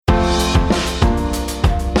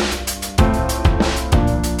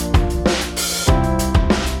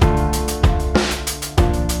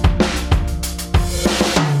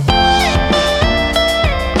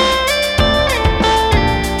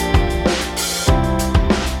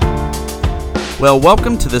Well,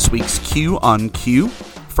 welcome to this week's Q on Q.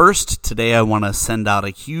 First, today I want to send out a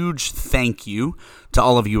huge thank you to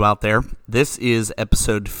all of you out there. This is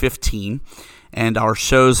episode 15, and our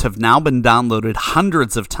shows have now been downloaded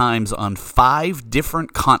hundreds of times on 5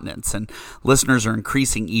 different continents, and listeners are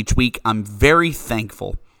increasing each week. I'm very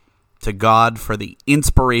thankful to God for the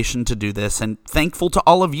inspiration to do this, and thankful to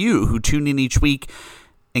all of you who tune in each week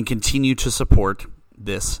and continue to support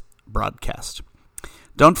this broadcast.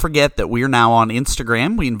 Don't forget that we're now on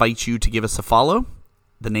Instagram. We invite you to give us a follow.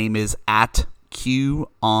 The name is @QOnQ.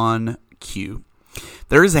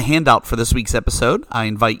 There is a handout for this week's episode. I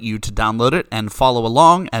invite you to download it and follow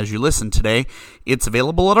along as you listen today. It's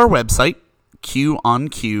available at our website,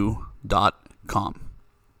 QOnQ.com.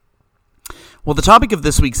 Well, the topic of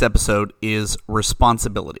this week's episode is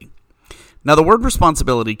responsibility. Now, the word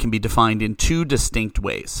responsibility can be defined in 2 distinct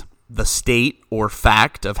ways. The state or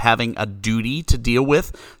fact of having a duty to deal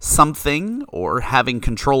with something or having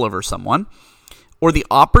control over someone, or the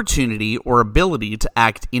opportunity or ability to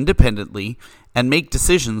act independently and make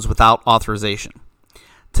decisions without authorization.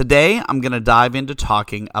 Today, I'm going to dive into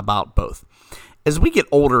talking about both. As we get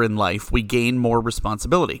older in life, we gain more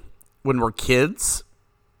responsibility. When we're kids,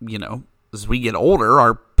 as we get older,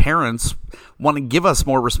 our parents want to give us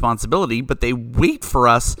more responsibility, but they wait for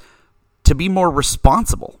us to be more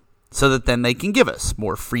responsible so that then they can give us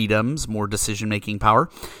more freedoms, more decision-making power.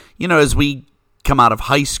 As we come out of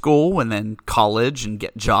high school and then college and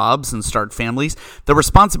get jobs and start families, the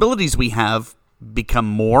responsibilities we have become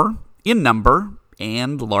more in number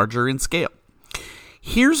and larger in scale.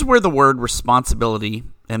 Here's where the word responsibility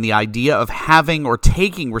and the idea of having or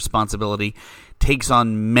taking responsibility takes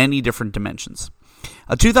on many different dimensions.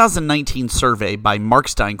 A 2019 survey by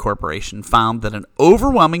Markstein Corporation found that an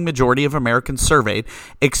overwhelming majority of Americans surveyed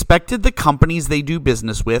expected the companies they do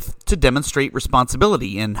business with to demonstrate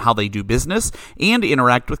responsibility in how they do business and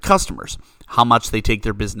interact with customers, how much they take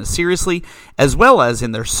their business seriously, as well as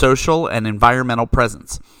in their social and environmental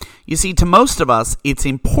presence. You see, to most of us, it's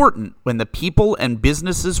important when the people and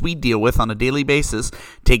businesses we deal with on a daily basis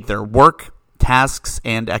take their work, tasks,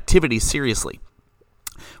 and activities seriously.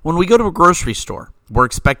 When we go to a grocery store, we're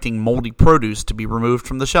expecting moldy produce to be removed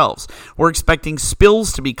from the shelves. We're expecting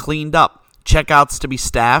spills to be cleaned up, checkouts to be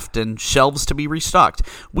staffed, and shelves to be restocked.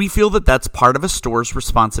 We feel that that's part of a store's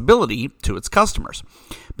responsibility to its customers.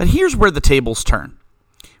 But here's where the tables turn.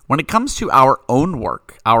 When it comes to our own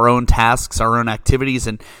work, our own tasks, our own activities,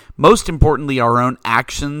 and most importantly, our own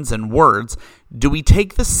actions and words, do we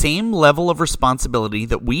take the same level of responsibility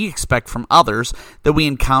that we expect from others that we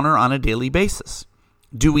encounter on a daily basis?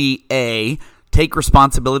 Do we, A, take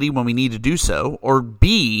responsibility when we need to do so, or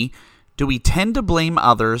B, do we tend to blame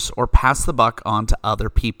others or pass the buck on to other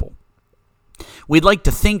people? We'd like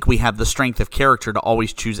to think we have the strength of character to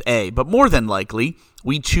always choose A, but more than likely,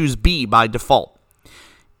 we choose B by default.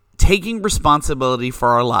 Taking responsibility for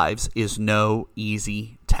our lives is no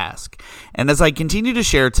easy task. And as I continue to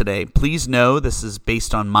share today, please know this is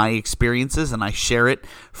based on my experiences and I share it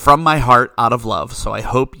from my heart out of love, so I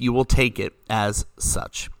hope you will take it as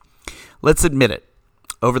such. Let's admit it.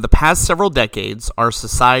 Over the past several decades, our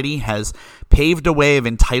society has paved a way of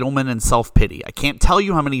entitlement and self-pity. I can't tell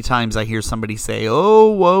you how many times I hear somebody say,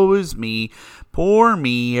 "Oh, woe is me, poor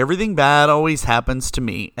me, everything bad always happens to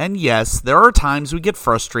me." And yes, there are times we get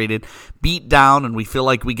frustrated, beat down, and we feel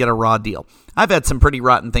like we get a raw deal. I've had some pretty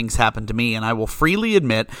rotten things happen to me, and I will freely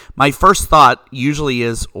admit my first thought usually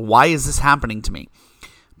is, why is this happening to me?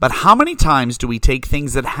 But how many times do we take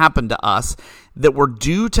things that happen to us that were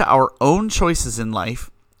due to our own choices in life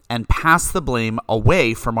and pass the blame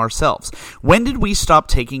away from ourselves? When did we stop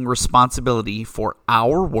taking responsibility for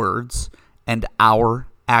our words and our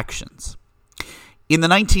actions? In the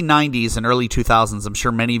 1990s and early 2000s, I'm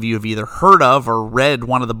sure many of you have either heard of or read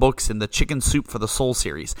one of the books in the Chicken Soup for the Soul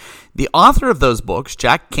series. The author of those books,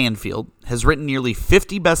 Jack Canfield, has written nearly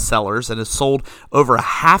 50 bestsellers and has sold over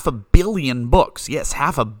 500 million books. Yes,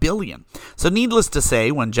 500 million. So needless to say,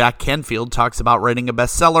 when Jack Canfield talks about writing a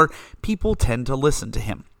bestseller, people tend to listen to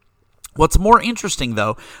him. What's more interesting,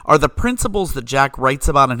 though, are the principles that Jack writes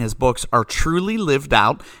about in his books are truly lived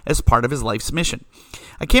out as part of his life's mission.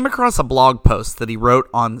 I came across a blog post that he wrote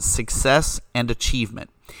on success and achievement,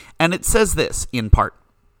 and it says this, in part: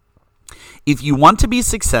 if you want to be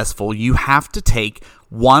successful, you have to take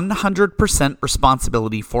 100%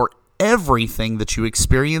 responsibility for everything that you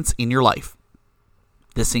experience in your life.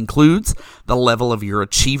 This includes the level of your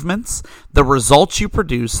achievements, the results you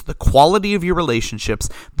produce, the quality of your relationships,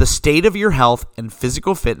 the state of your health and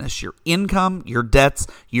physical fitness, your income, your debts,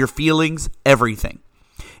 your feelings, everything.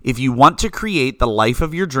 If you want to create the life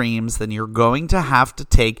of your dreams, then you're going to have to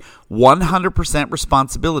take 100%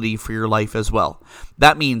 responsibility for your life as well.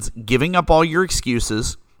 That means giving up all your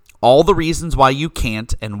excuses, all the reasons why you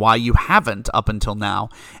can't and why you haven't up until now,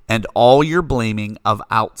 and all your blaming of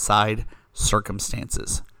outside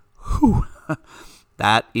circumstances. Whew.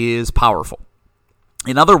 That is powerful.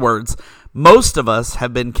 In other words, most of us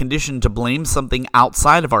have been conditioned to blame something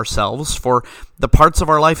outside of ourselves for the parts of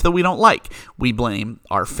our life that we don't like. We blame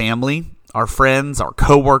our family, our friends, our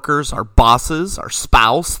coworkers, our bosses, our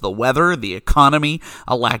spouse, the weather, the economy,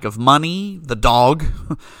 a lack of money, the dog.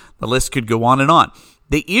 The list could go on and on.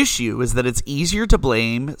 The issue is that it's easier to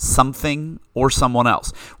blame something or someone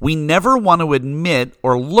else. We never want to admit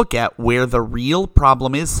or look at where the real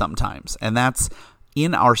problem is sometimes, and that's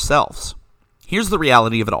in ourselves. Here's the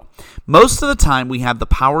reality of it all. Most of the time, we have the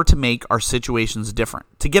power to make our situations different,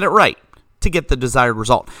 to get it right, to get the desired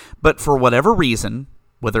result. But for whatever reason,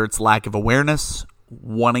 whether it's lack of awareness,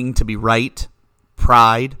 wanting to be right,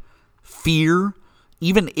 pride, fear,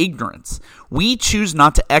 even ignorance, we choose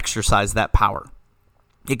not to exercise that power.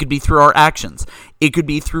 It could be through our actions. It could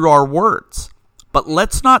be through our words. But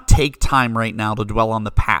let's not take time right now to dwell on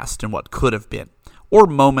the past and what could have been, or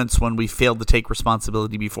moments when we failed to take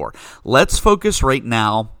responsibility before. Let's focus right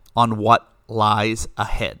now on what lies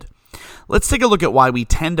ahead. Let's take a look at why we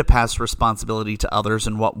tend to pass responsibility to others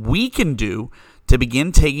and what we can do to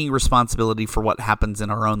begin taking responsibility for what happens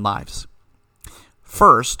in our own lives.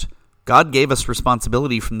 First, God gave us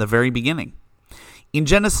responsibility from the very beginning. In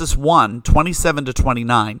Genesis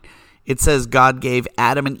 1:27-29, it says God gave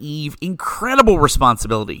Adam and Eve incredible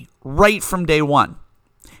responsibility right from day one.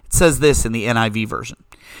 It says this in the NIV version.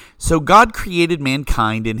 So God created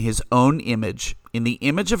mankind in his own image. In the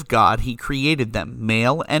image of God, he created them.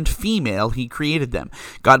 Male and female, he created them.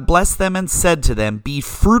 God blessed them and said to them, be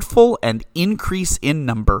fruitful and increase in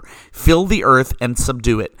number. Fill the earth and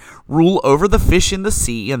subdue it. Rule over the fish in the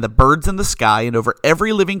sea and the birds in the sky and over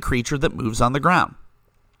every living creature that moves on the ground.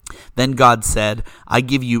 Then God said, I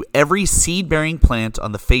give you every seed-bearing plant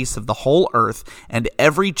on the face of the whole earth and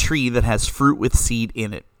every tree that has fruit with seed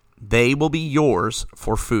in it. They will be yours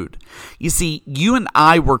for food. You see, you and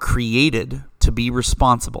I were created to be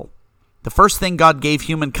responsible. The first thing God gave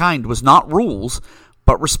humankind was not rules,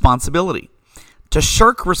 but responsibility. To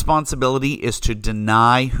shirk responsibility is to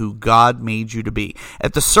deny who God made you to be.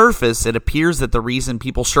 At the surface, it appears that the reason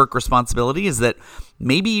people shirk responsibility is that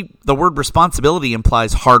maybe the word responsibility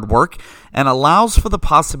implies hard work and allows for the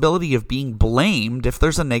possibility of being blamed if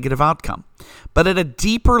there's a negative outcome. But at a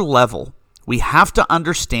deeper level, we have to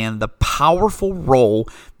understand the powerful role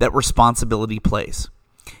that responsibility plays.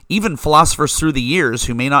 Even philosophers through the years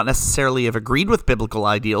who may not necessarily have agreed with biblical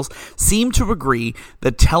ideals seem to agree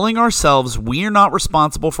that telling ourselves we are not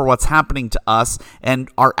responsible for what's happening to us and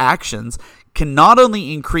our actions can not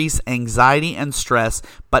only increase anxiety and stress,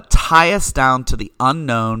 but tie us down to the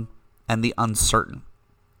unknown and the uncertain.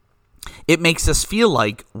 It makes us feel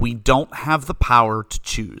like we don't have the power to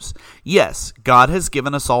choose. Yes, God has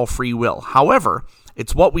given us all free will. However,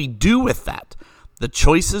 it's what we do with that, the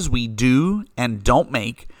choices we do and don't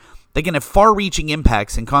make, that can have far-reaching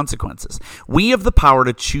impacts and consequences. We have the power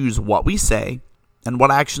to choose what we say and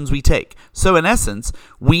what actions we take. So in essence,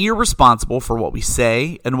 we are responsible for what we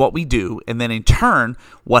say and what we do, and then in turn,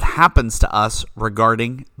 what happens to us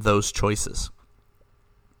regarding those choices.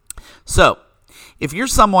 So, if you're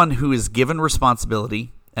someone who is given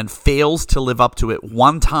responsibility and fails to live up to it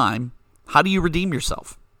one time, how do you redeem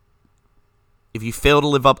yourself? If you fail to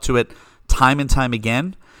live up to it time and time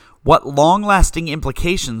again, what long-lasting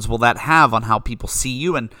implications will that have on how people see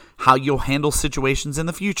you and how you'll handle situations in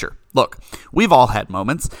the future? Look, we've all had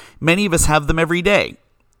moments, many of us have them every day,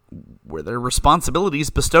 where there are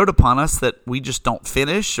responsibilities bestowed upon us that we just don't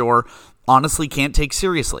finish or honestly can't take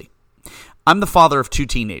seriously. I'm the father of 2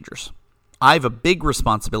 teenagers. I have a big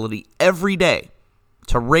responsibility every day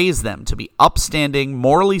to raise them to be upstanding,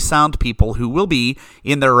 morally sound people who will be,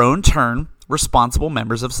 in their own turn, responsible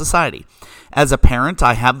members of society. As a parent,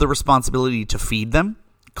 I have the responsibility to feed them,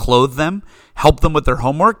 clothe them, help them with their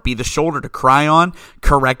homework, be the shoulder to cry on,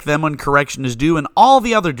 correct them when correction is due, and all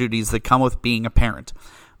the other duties that come with being a parent.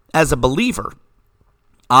 As a believer,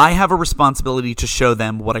 I have a responsibility to show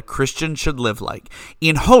them what a Christian should live like,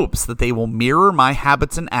 in hopes that they will mirror my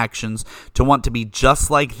habits and actions to want to be just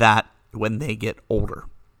like that when they get older.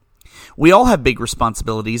 We all have big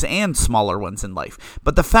responsibilities and smaller ones in life,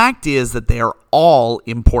 but the fact is that they are all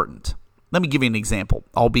important. Let me give you an example,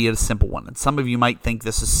 albeit a simple one. And some of you might think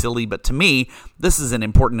this is silly, but to me, this is an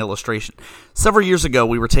important illustration. Several years ago,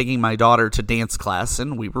 we were taking my daughter to dance class,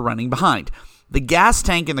 and we were running behind. The gas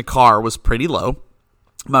tank in the car was pretty low,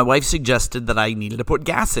 My wife suggested that I needed to put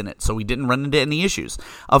gas in it so we didn't run into any issues.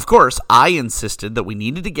 Of course, I insisted that we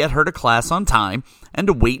needed to get her to class on time and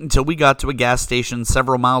to wait until we got to a gas station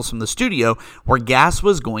several miles from the studio where gas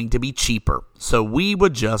was going to be cheaper, so we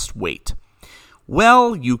would just wait.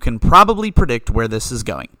 Well, you can probably predict where this is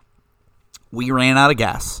going. We ran out of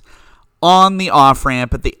gas on the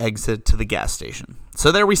off-ramp at the exit to the gas station.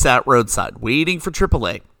 So there we sat roadside, waiting for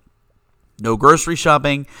AAA. No grocery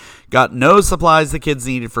shopping, got no supplies the kids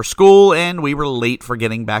needed for school, and we were late for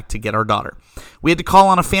getting back to get our daughter. We had to call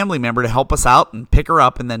on a family member to help us out and pick her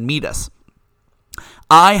up and then meet us.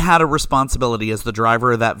 I had a responsibility as the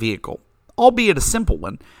driver of that vehicle, albeit a simple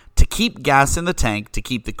one, to keep gas in the tank, to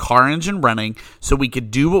keep the car engine running so we could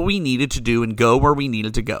do what we needed to do and go where we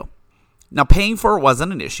needed to go. Now, paying for it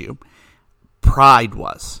wasn't an issue. Pride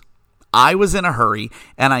was. I was in a hurry,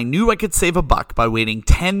 and I knew I could save $1 by waiting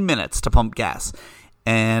 10 minutes to pump gas,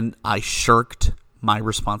 and I shirked my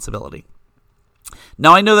responsibility.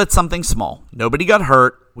 Now, I know that's something small. Nobody got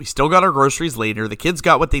hurt. We still got our groceries later. The kids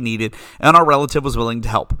got what they needed, and our relative was willing to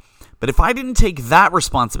help. But if I didn't take that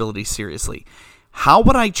responsibility seriously, how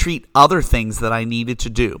would I treat other things that I needed to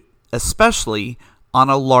do, especially on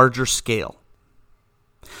a larger scale?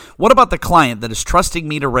 What about the client that is trusting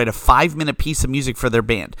me to write a 5-minute piece of music for their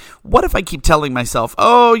band? What if I keep telling myself,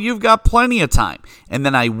 oh, you've got plenty of time, and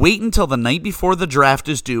then I wait until the night before the draft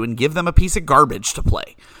is due and give them a piece of garbage to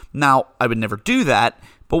play? Now, I would never do that,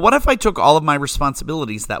 but what if I took all of my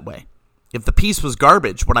responsibilities that way? If the piece was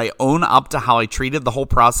garbage, would I own up to how I treated the whole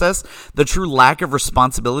process, the true lack of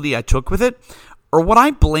responsibility I took with it? Or would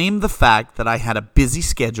I blame the fact that I had a busy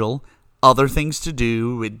schedule, other things to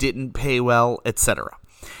do, it didn't pay well, etc.?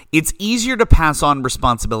 It's easier to pass on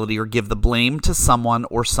responsibility or give the blame to someone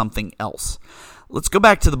or something else. Let's go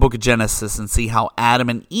back to the book of Genesis and see how Adam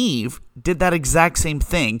and Eve did that exact same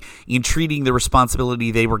thing in treating the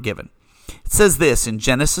responsibility they were given. It says this in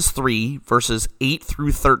Genesis 3, verses 8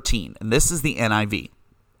 through 13, and this is the NIV.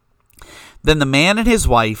 Then the man and his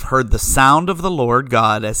wife heard the sound of the Lord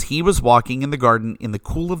God as he was walking in the garden in the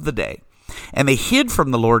cool of the day. And they hid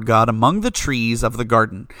from the Lord God among the trees of the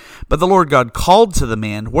garden. But the Lord God called to the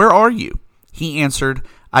man, "Where are you?" He answered,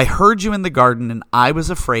 "I heard you in the garden, and I was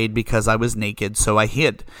afraid because I was naked, so I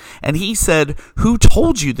hid." And he said, "Who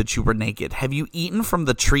told you that you were naked? Have you eaten from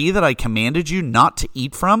the tree that I commanded you not to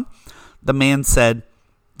eat from?" The man said,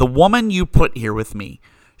 "The woman you put here with me,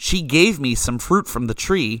 she gave me some fruit from the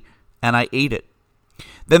tree, and I ate it."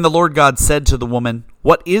 Then the Lord God said to the woman,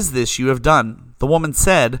 "What is this you have done?" The woman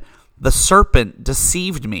said, "The serpent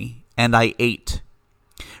deceived me, and I ate."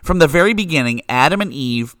 From the very beginning, Adam and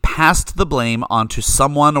Eve passed the blame onto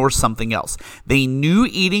someone or something else. They knew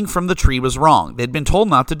eating from the tree was wrong. They'd been told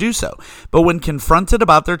not to do so. But when confronted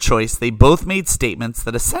about their choice, they both made statements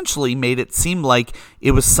that essentially made it seem like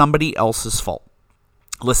it was somebody else's fault.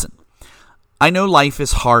 Listen, I know life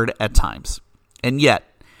is hard at times, and yet,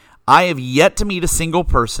 I have yet to meet a single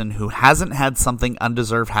person who hasn't had something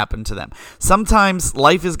undeserved happen to them. Sometimes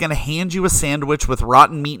life is going to hand you a sandwich with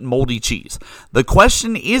rotten meat and moldy cheese. The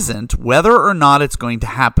question isn't whether or not it's going to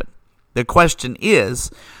happen. The question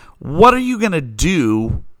is, what are you going to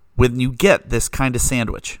do when you get this kind of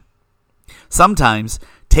sandwich? Sometimes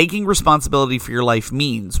taking responsibility for your life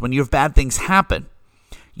means when you have bad things happen,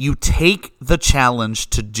 you take the challenge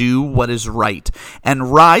to do what is right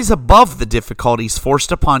and rise above the difficulties forced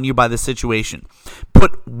upon you by the situation.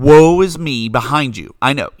 Put "woe is me" behind you.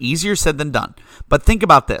 I know, easier said than done. But think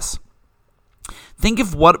about this. Think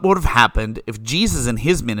of what would have happened if Jesus in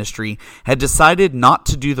his ministry had decided not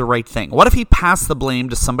to do the right thing. What if he passed the blame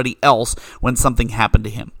to somebody else when something happened to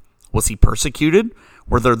him? Was he persecuted?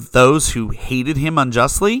 Were there those who hated him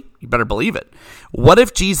unjustly? You better believe it. What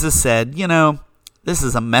if Jesus said, this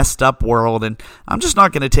is a messed up world, and I'm just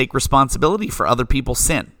not going to take responsibility for other people's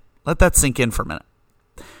sin. Let that sink in for a minute.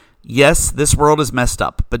 Yes, this world is messed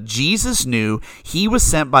up, but Jesus knew he was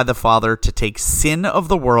sent by the Father to take sin of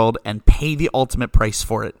the world and pay the ultimate price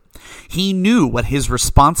for it. He knew what his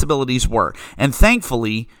responsibilities were, and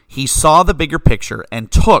thankfully, he saw the bigger picture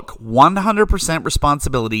and took 100%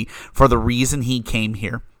 responsibility for the reason he came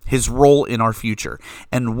here, his role in our future.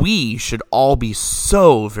 And we should all be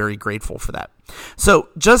so very grateful for that. So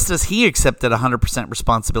just as he accepted 100%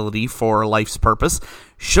 responsibility for life's purpose,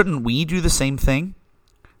 shouldn't we do the same thing?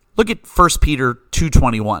 Look at 1 Peter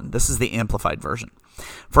 2:21. This is the Amplified Version.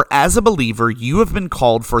 "For as a believer, you have been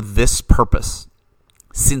called for this purpose,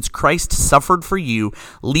 since Christ suffered for you,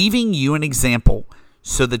 leaving you an example,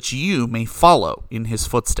 so that you may follow in his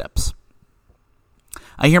footsteps."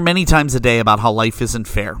 I hear many times a day about how life isn't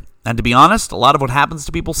fair. And to be honest, a lot of what happens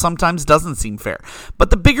to people sometimes doesn't seem fair.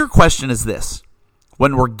 But the bigger question is this: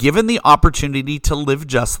 When we're given the opportunity to live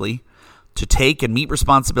justly, to take and meet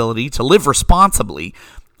responsibility, to live responsibly,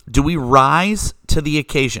 do we rise to the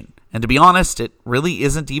occasion? And to be honest, it really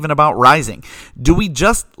isn't even about rising. Do we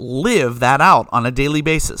just live that out on a daily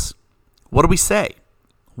basis? What do we say?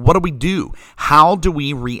 What do we do? How do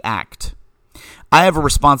we react? I have a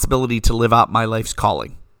responsibility to live out my life's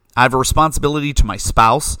calling. I have a responsibility to my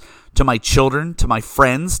spouse, to my children, to my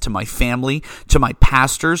friends, to my family, to my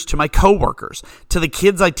pastors, to my coworkers, to the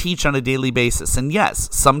kids I teach on a daily basis. And yes,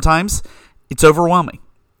 sometimes it's overwhelming.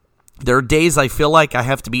 There are days I feel like I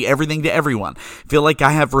have to be everything to everyone, feel like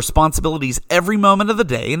I have responsibilities every moment of the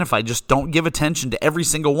day, and if I just don't give attention to every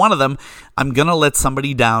single one of them, I'm going to let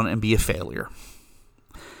somebody down and be a failure.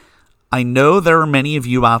 I know there are many of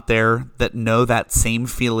you out there that know that same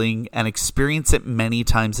feeling and experience it many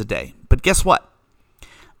times a day. But guess what?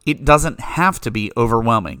 It doesn't have to be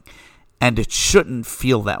overwhelming, and it shouldn't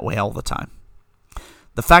feel that way all the time.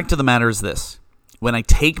 The fact of the matter is this. When I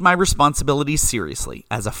take my responsibilities seriously,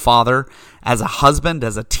 as a father, as a husband,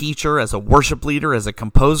 as a teacher, as a worship leader, as a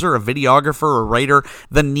composer, a videographer, a writer,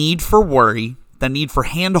 the need for worry, the need for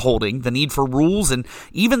hand-holding, the need for rules, and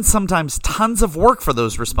even sometimes tons of work for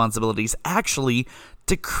those responsibilities actually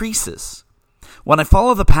decreases. When I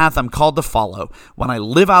follow the path I'm called to follow, when I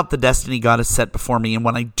live out the destiny God has set before me, and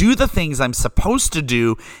when I do the things I'm supposed to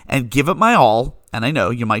do and give it my all, and I know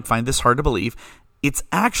you might find this hard to believe, it's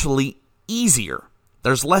actually easier.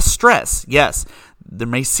 There's less stress. Yes, there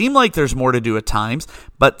may seem like there's more to do at times,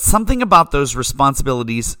 but something about those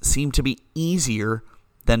responsibilities seem to be easier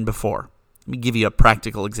than before. Let me give you a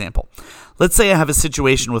practical example. Let's say I have a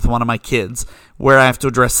situation with one of my kids where I have to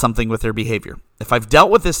address something with their behavior. If I've dealt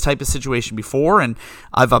with this type of situation before and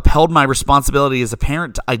I've upheld my responsibility as a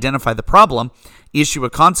parent to identify the problem, issue a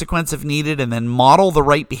consequence if needed, and then model the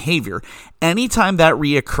right behavior, anytime that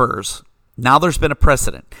reoccurs, now there's been a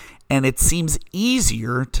precedent, and it seems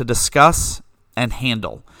easier to discuss and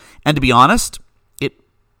handle. And to be honest,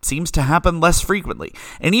 seems to happen less frequently.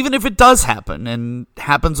 And even if it does happen and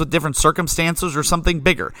happens with different circumstances or something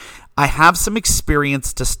bigger, I have some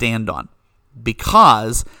experience to stand on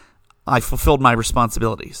because I fulfilled my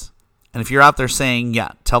responsibilities. And if you're out there saying,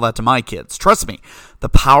 yeah, tell that to my kids, trust me, the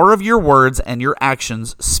power of your words and your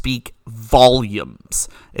actions speak volumes,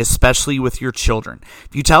 especially with your children.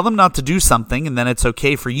 If you tell them not to do something and then it's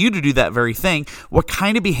okay for you to do that very thing, what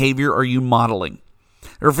kind of behavior are you modeling?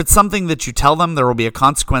 Or if it's something that you tell them there will be a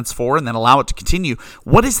consequence for and then allow it to continue,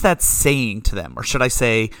 what is that saying to them? Or should I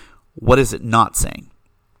say, what is it not saying?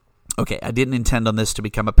 Okay, I didn't intend on this to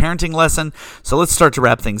become a parenting lesson, so let's start to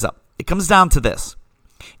wrap things up. It comes down to this.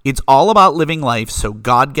 It's all about living life so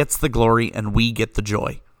God gets the glory and we get the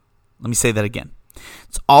joy. Let me say that again.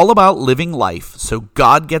 It's all about living life so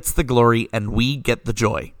God gets the glory and we get the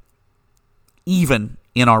joy, even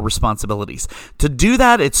in our responsibilities. To do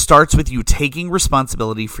that, it starts with you taking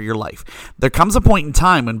responsibility for your life. There comes a point in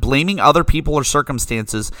time when blaming other people or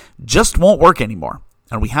circumstances just won't work anymore,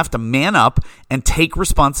 and we have to man up and take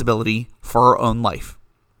responsibility for our own life.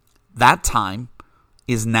 That time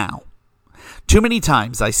is now. Too many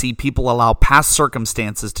times I see people allow past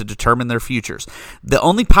circumstances to determine their futures. The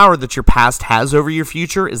only power that your past has over your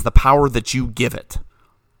future is the power that you give it.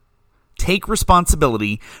 Take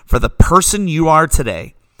responsibility for the person you are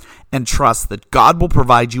today and trust that God will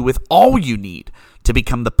provide you with all you need to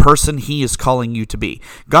become the person He is calling you to be.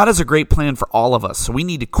 God has a great plan for all of us, so we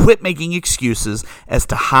need to quit making excuses as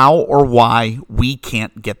to how or why we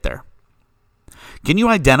can't get there. Can you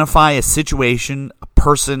identify a situation, a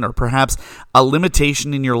person, or perhaps a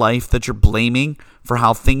limitation in your life that you're blaming for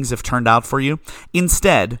how things have turned out for you?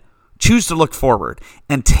 Instead, choose to look forward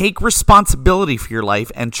and take responsibility for your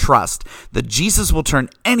life and trust that Jesus will turn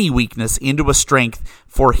any weakness into a strength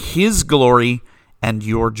for His glory and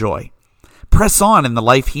your joy. Press on in the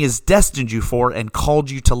life He has destined you for and called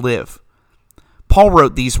you to live. Paul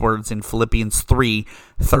wrote these words in Philippians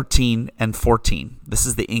 3:13 and 14. This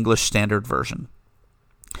is the English Standard Version.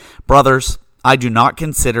 Brothers, I do not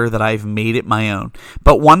consider that I have made it my own,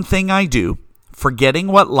 but one thing I do, forgetting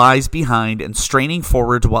what lies behind and straining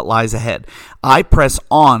forward to what lies ahead, I press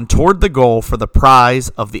on toward the goal for the prize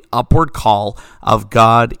of the upward call of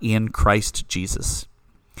God in Christ Jesus.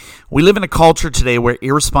 We live in a culture today where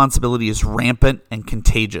irresponsibility is rampant and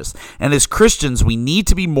contagious. And as Christians, we need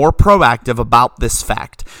to be more proactive about this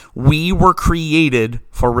fact. We were created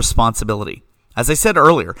for responsibility. As I said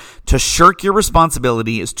earlier, to shirk your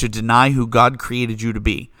responsibility is to deny who God created you to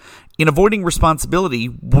be. In avoiding responsibility,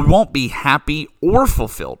 we won't be happy or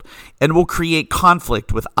fulfilled, and will create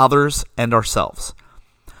conflict with others and ourselves.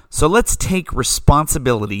 So let's take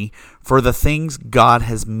responsibility for the things God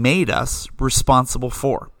has made us responsible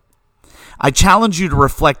for. I challenge you to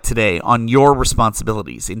reflect today on your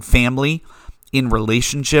responsibilities in family, in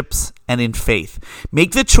relationships, and in faith.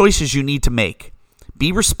 Make the choices you need to make.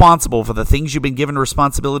 Be responsible for the things you've been given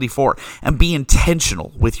responsibility for, and be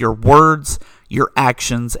intentional with your words, your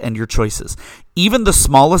actions, and your choices. Even the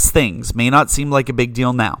smallest things may not seem like a big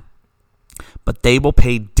deal now, but they will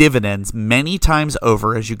pay dividends many times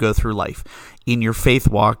over as you go through life, in your faith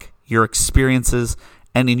walk, your experiences,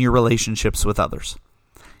 and in your relationships with others.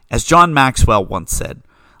 As John Maxwell once said,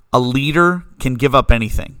 a leader can give up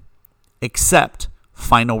anything except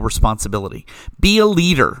final responsibility. Be a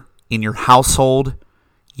leader in your household,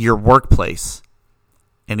 your workplace,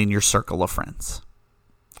 and in your circle of friends.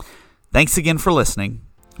 Thanks again for listening.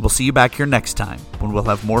 We'll see you back here next time when we'll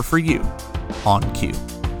have more for you on Q.